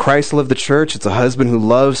 The way Christ loved the church, it's a husband who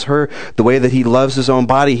loves her. The way that he loves his own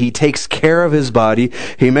body, he takes care of his body.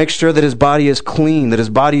 He makes sure that his body is clean, that his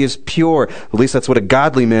body is pure. At least that's what a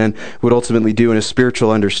godly man would ultimately do in a spiritual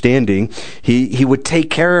understanding. He would take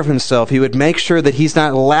care of himself. He would make sure that he's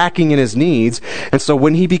not lacking in his needs. And so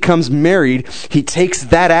when he becomes married, he takes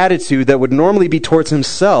that attitude that would normally be towards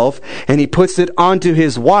himself and he puts it onto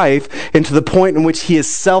his wife, and to the point in which he is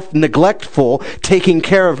self-neglectful, taking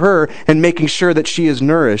care of her and making sure that she is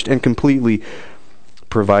nourished and completely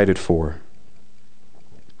provided for.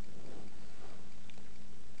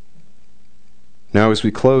 Now, as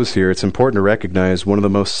we close here, it's important to recognize one of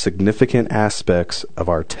the most significant aspects of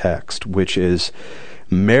our text, which is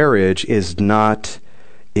marriage is not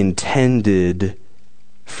intended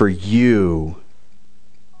for you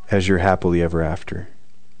as your happily ever after.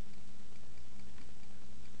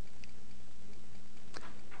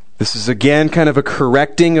 This is again kind of a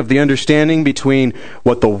correcting of the understanding between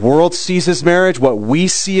what the world sees as marriage, what we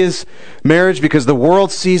see as marriage, because the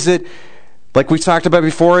world sees it like we talked about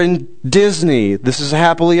before in Disney. This is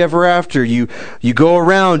happily ever after. You go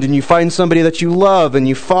around and you find somebody that you love and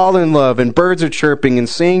you fall in love and birds are chirping and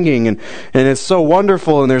singing and it's so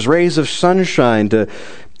wonderful and there's rays of sunshine to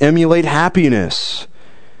emulate happiness.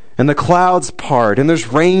 And the clouds part, and there's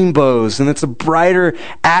rainbows, and it's a brighter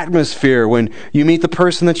atmosphere when you meet the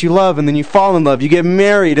person that you love, and then you fall in love, you get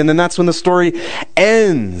married, and then that's when the story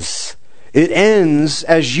ends. It ends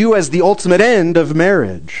as the ultimate end of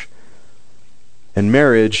marriage. And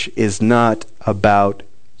marriage is not about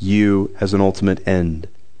you as an ultimate end.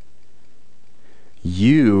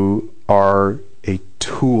 You are a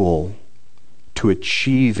tool to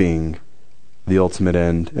achieving the ultimate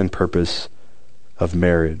end and purpose of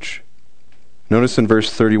marriage. Notice in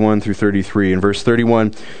verse 31 through 33. In verse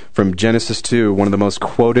 31 from Genesis 2, one of the most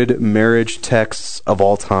quoted marriage texts of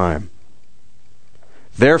all time.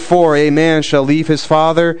 Therefore a man shall leave his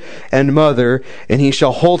father and mother, and he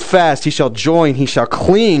shall hold fast, he shall join, he shall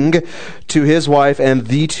cling to his wife, and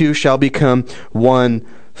the two shall become one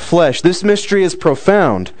flesh. This mystery is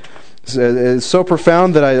profound. It's so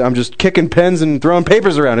profound that I'm just kicking pens and throwing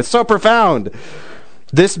papers around. It's so profound.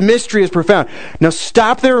 This mystery is profound. Now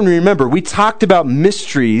stop there and remember, we talked about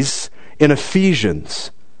mysteries in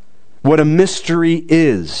Ephesians. What a mystery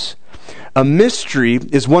is. A mystery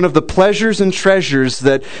is one of the pleasures and treasures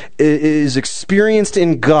that is experienced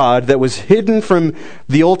in God that was hidden from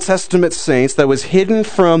the Old Testament saints, that was hidden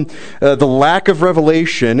from the lack of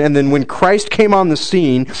revelation. And then when Christ came on the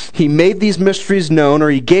scene, he made these mysteries known, or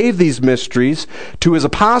he gave these mysteries to his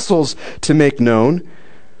apostles to make known.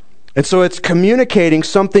 And so it's communicating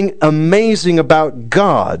something amazing about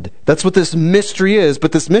God. That's what this mystery is.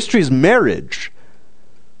 But this mystery is marriage.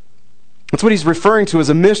 That's what he's referring to as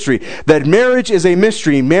a mystery. That marriage is a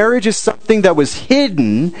mystery. Marriage is something that was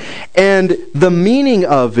hidden, and the meaning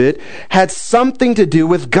of it had something to do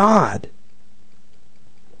with God.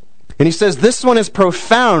 And he says this one is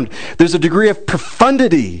profound. There's a degree of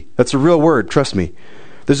profundity. That's a real word, trust me.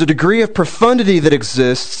 There's a degree of profundity that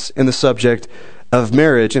exists in the subject of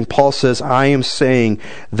marriage, and Paul says, I am saying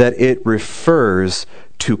that it refers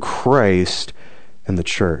to Christ and the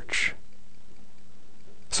church.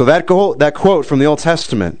 So that quote from the Old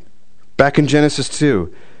Testament, back in Genesis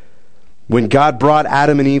 2, when God brought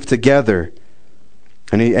Adam and Eve together,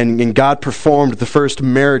 and God performed the first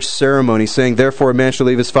marriage ceremony, saying, therefore a man shall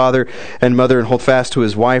leave his father and mother and hold fast to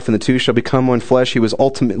his wife, and the two shall become one flesh. He was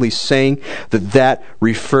ultimately saying that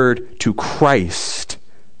referred to Christ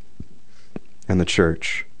and the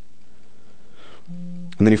church.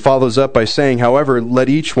 And then he follows up by saying, however, let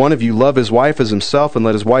each one of you love his wife as himself, and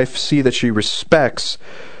let his wife see that she respects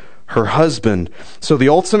her husband. So the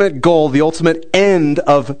ultimate goal, the ultimate end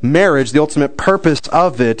of marriage, the ultimate purpose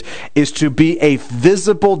of it is to be a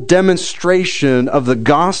visible demonstration of the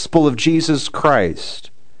gospel of Jesus Christ.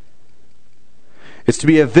 It's to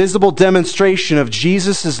be a visible demonstration of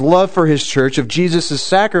Jesus' love for his church, of Jesus'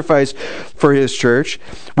 sacrifice for his church,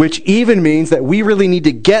 which even means that we really need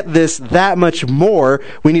to get this that much more.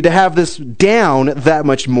 We need to have this down that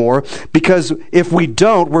much more, because if we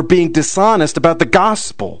don't, we're being dishonest about the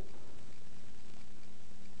gospel.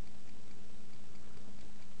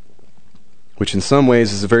 Which in some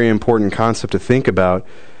ways is a very important concept to think about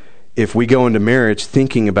if we go into marriage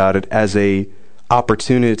thinking about it as a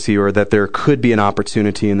opportunity, or that there could be an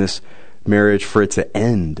opportunity in this marriage for it to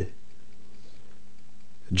end.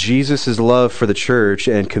 Jesus' love for the church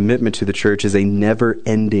and commitment to the church is a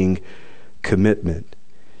never-ending commitment.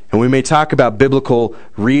 And we may talk about biblical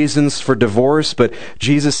reasons for divorce, but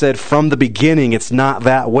Jesus said from the beginning it's not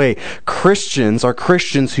that way. Christians are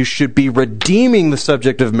Christians who should be redeeming the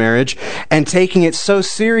subject of marriage and taking it so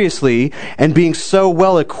seriously and being so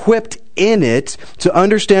well equipped in it to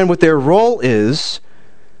understand what their role is,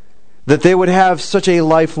 that they would have such a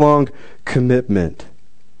lifelong commitment.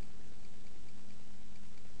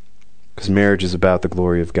 Because marriage is about the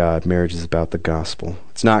glory of God. Marriage is about the gospel.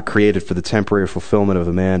 It's not created for the temporary fulfillment of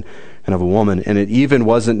a man and of a woman. And it even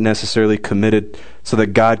wasn't necessarily committed so that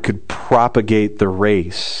God could propagate the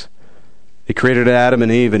race. He created Adam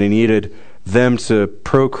and Eve, and he needed them to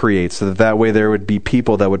procreate so that way there would be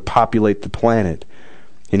people that would populate the planet.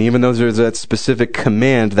 And even though there's that specific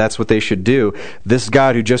command, that's what they should do. This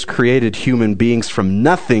God who just created human beings from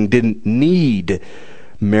nothing didn't need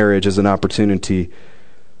marriage as an opportunity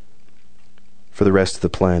for the rest of the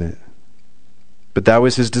planet. But that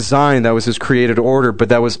was his design, that was his created order, but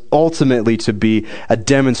that was ultimately to be a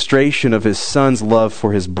demonstration of his Son's love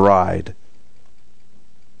for his bride.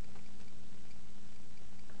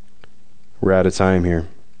 We're out of time here.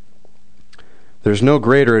 There's no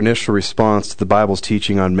greater initial response to the Bible's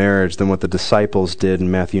teaching on marriage than what the disciples did in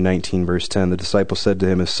Matthew 19, verse 10. The disciples said to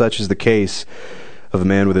him, if such is the case of a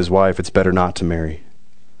man with his wife, it's better not to marry.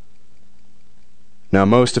 Now,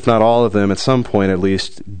 most, if not all of them, at some point at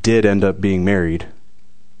least, did end up being married.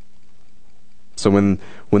 So when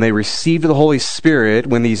they received the Holy Spirit,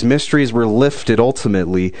 when these mysteries were lifted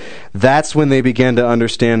ultimately, that's when they began to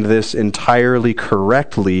understand this entirely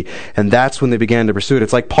correctly, and that's when they began to pursue it.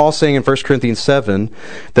 It's like Paul saying in 1 Corinthians 7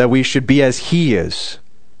 that we should be as he is,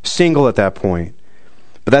 single at that point.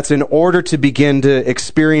 But that's in order to begin to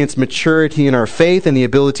experience maturity in our faith and the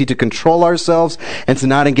ability to control ourselves and to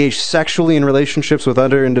not engage sexually in relationships with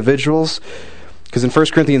other individuals. Because in 1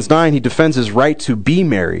 Corinthians 9, he defends his right to be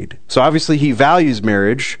married. So obviously he values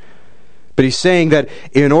marriage, but he's saying that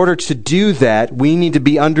in order to do that, we need to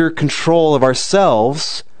be under control of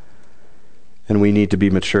ourselves and we need to be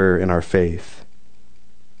mature in our faith.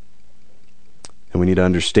 And we need to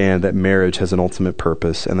understand that marriage has an ultimate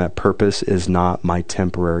purpose, and that purpose is not my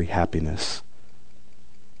temporary happiness.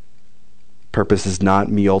 Purpose is not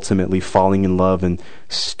me ultimately falling in love and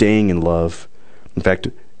staying in love. In fact,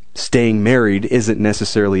 staying married isn't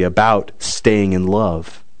necessarily about staying in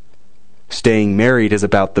love. Staying married is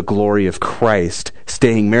about the glory of Christ.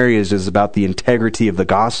 Staying married is about the integrity of the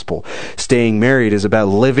gospel. Staying married is about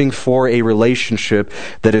living for a relationship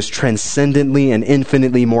that is transcendently and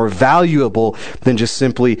infinitely more valuable than just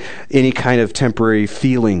simply any kind of temporary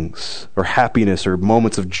feelings or happiness or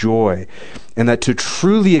moments of joy. And that to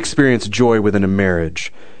truly experience joy within a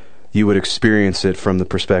marriage, you would experience it from the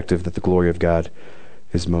perspective that the glory of God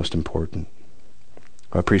is most important.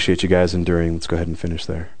 I appreciate you guys enduring. Let's go ahead and finish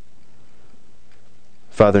there.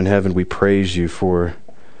 Father in heaven, we praise you for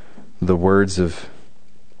the words of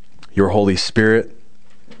your Holy Spirit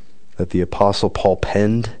that the Apostle Paul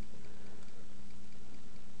penned.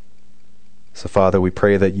 So, Father, we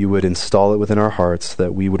pray that you would install it within our hearts,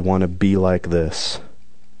 that we would want to be like this.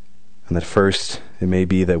 And that first, it may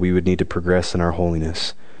be that we would need to progress in our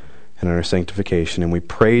holiness and in our sanctification. And we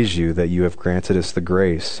praise you that you have granted us the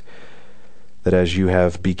grace that as you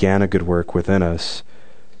have began a good work within us,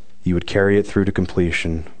 you would carry it through to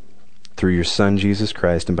completion through your Son, Jesus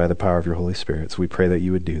Christ, and by the power of your Holy Spirit. So we pray that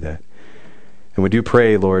you would do that. And we do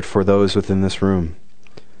pray, Lord, for those within this room,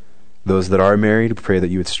 those that are married, we pray that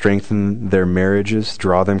you would strengthen their marriages,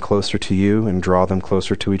 draw them closer to you, and draw them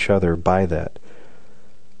closer to each other by that.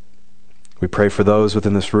 We pray for those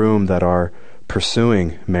within this room that are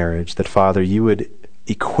pursuing marriage, that, Father, you would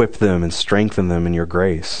equip them and strengthen them in your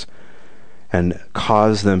grace and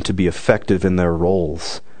cause them to be effective in their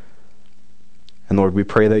roles. And Lord, we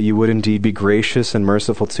pray that you would indeed be gracious and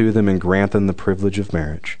merciful to them and grant them the privilege of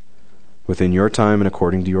marriage within your time and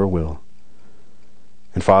according to your will.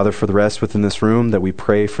 And Father, for the rest within this room, that we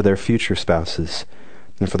pray for their future spouses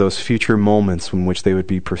and for those future moments in which they would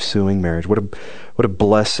be pursuing marriage. What a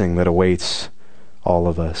blessing that awaits all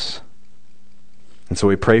of us. And so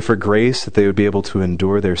we pray for grace that they would be able to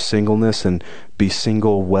endure their singleness and be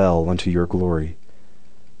single well unto your glory.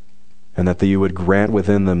 And that you would grant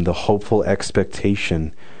within them the hopeful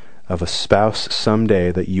expectation of a spouse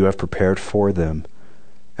someday that you have prepared for them,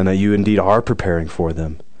 and that you indeed are preparing for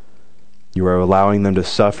them. You are allowing them to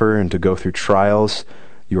suffer and to go through trials.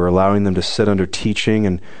 You are allowing them to sit under teaching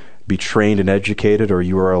and be trained and educated, or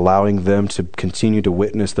you are allowing them to continue to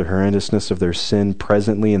witness the horrendousness of their sin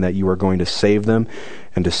presently, and that you are going to save them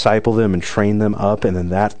and disciple them and train them up, and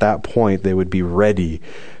then at that point they would be ready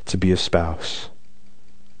to be a spouse.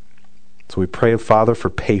 So we pray, Father, for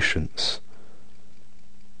patience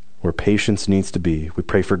where patience needs to be. We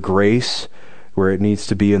pray for grace where it needs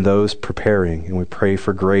to be in those preparing. And we pray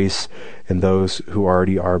for grace in those who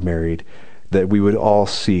already are married, that we would all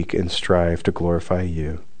seek and strive to glorify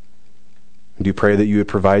you. We do pray that you would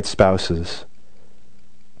provide spouses.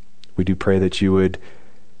 We do pray that you would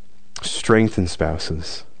strengthen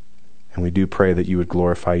spouses. And we do pray that you would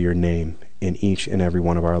glorify your name in each and every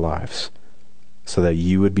one of our lives, so that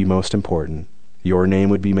you would be most important, your name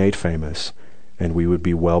would be made famous, and we would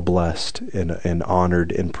be well blessed and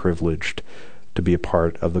honored and privileged to be a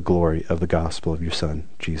part of the glory of the gospel of your Son,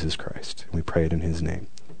 Jesus Christ. We pray it in his name.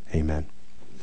 Amen.